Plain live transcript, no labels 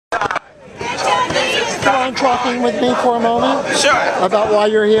mind talking with me for a moment? Sure. About why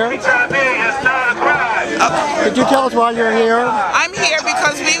you're here? Could you tell us why you're here? I'm here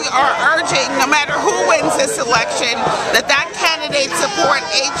because we are urging, no matter who wins this election, that candidate support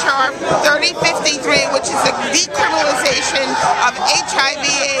H.R. 3053, which is a decriminalization of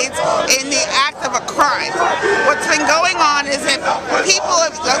HIV/AIDS in the act of a crime. What's been going on is that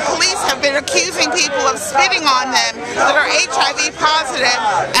the police have been accusing people of spitting on them that are HIV positive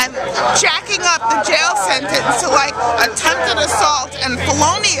and jacking up the jail sentence to like attempted assault and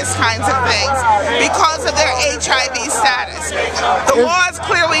felonious kinds of things because of their HIV status. The law is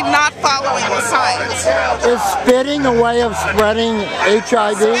clearly not following the science. Is spitting a way of spreading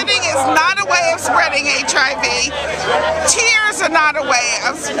HIV? Spitting is not a way of spreading HIV. Tears are not a way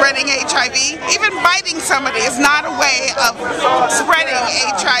of spreading HIV. Even biting somebody is not a way of spreading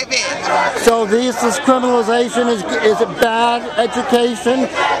HIV. So this criminalization is bad education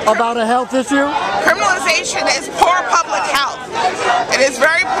about a health issue? Criminalization is poor public health. It is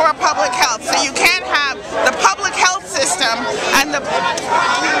very poor public health. So you can't have the public health system and the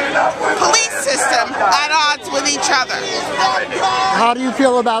police system at odds with each other. How do you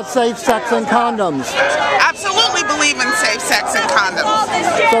feel about safe sex and condoms? Absolutely believe in safe sex and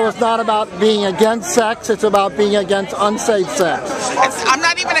condoms. So it's not about being against sex, it's about being against unsafe sex. I'm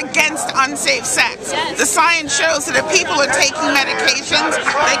not even against unsafe sex. The science shows that if people are taking medications,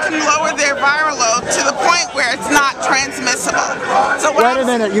 they can lower their viral load to the point where it's not transmissible. So wait a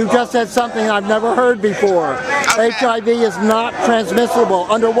minute, you just said something I've never heard before. Okay. HIV is not transmissible.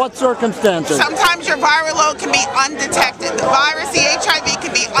 Under what circumstances? Sometimes your viral load can be undetected. The virus, the HIV,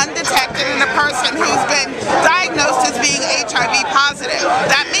 can be undetected in a person who's been diagnosed as being HIV positive.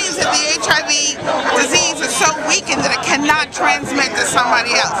 That means that the HIV disease is so weakened that it cannot transmit to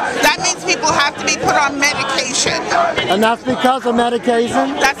somebody else. That means people have to be put on medication. And that's because of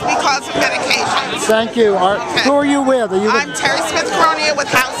medication? That's because of medication. Thank you. Okay. Who are you with? I'm Terry Smith-Coronia with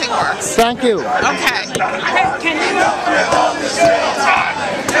Housing Works. Thank you. Okay.